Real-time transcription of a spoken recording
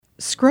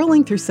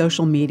Scrolling through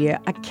social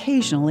media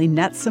occasionally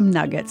nets some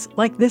nuggets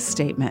like this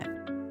statement: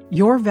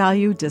 your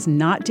value does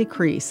not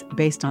decrease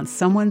based on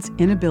someone's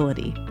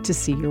inability to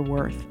see your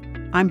worth.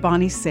 I'm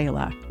Bonnie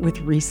Sala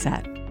with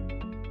Reset.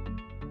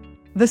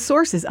 The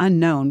source is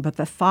unknown, but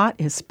the thought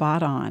is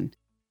spot on.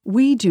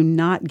 We do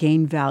not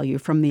gain value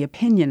from the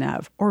opinion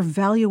of or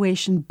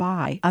valuation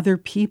by other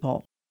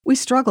people. We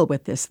struggle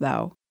with this,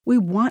 though. We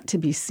want to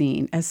be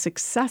seen as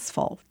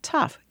successful,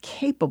 tough,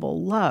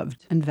 capable,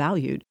 loved, and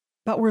valued.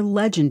 But we're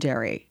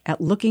legendary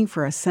at looking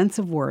for a sense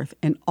of worth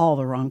in all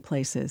the wrong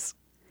places.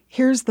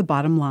 Here's the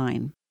bottom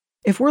line.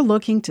 If we're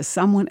looking to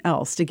someone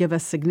else to give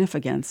us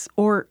significance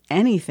or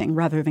anything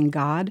rather than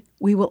God,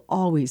 we will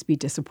always be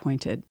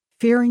disappointed.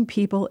 Fearing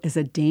people is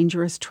a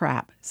dangerous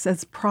trap,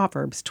 says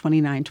Proverbs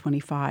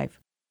 29:25.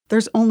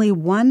 There's only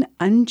one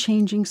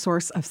unchanging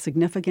source of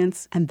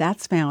significance, and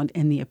that's found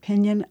in the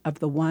opinion of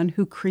the one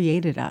who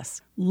created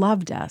us,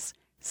 loved us,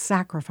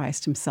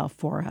 sacrificed himself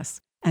for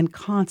us, and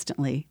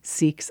constantly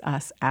seeks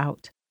us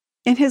out.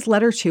 In his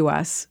letter to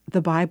us,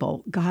 the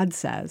Bible, God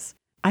says,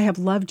 "I have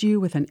loved you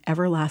with an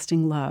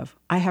everlasting love.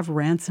 I have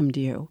ransomed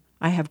you.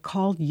 I have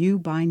called you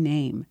by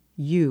name.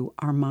 You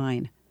are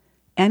mine."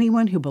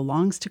 Anyone who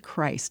belongs to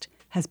Christ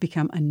has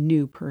become a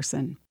new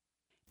person.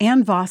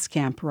 Ann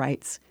Voskamp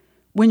writes,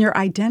 "When your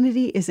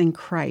identity is in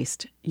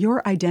Christ,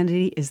 your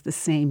identity is the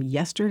same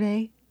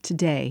yesterday,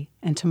 today,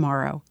 and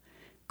tomorrow.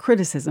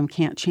 Criticism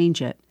can't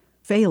change it.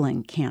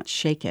 Failing can't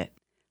shake it.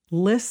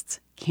 Lists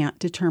can't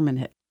determine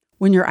it.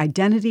 When your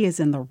identity is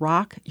in the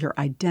rock, your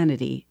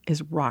identity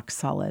is rock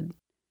solid.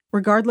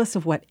 Regardless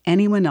of what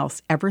anyone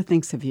else ever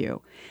thinks of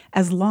you,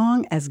 as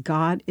long as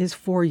God is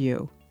for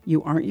you,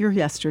 you aren't your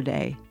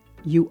yesterday,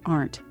 you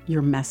aren't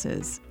your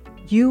messes.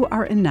 You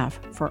are enough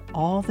for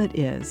all that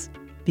is,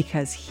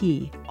 because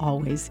He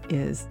always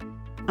is."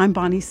 I'm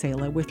Bonnie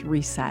Sala with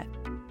Reset.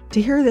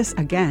 To hear this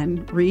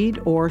again, read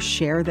or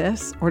share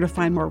this, or to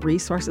find more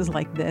resources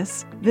like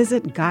this,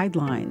 visit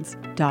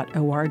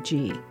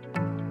guidelines.org.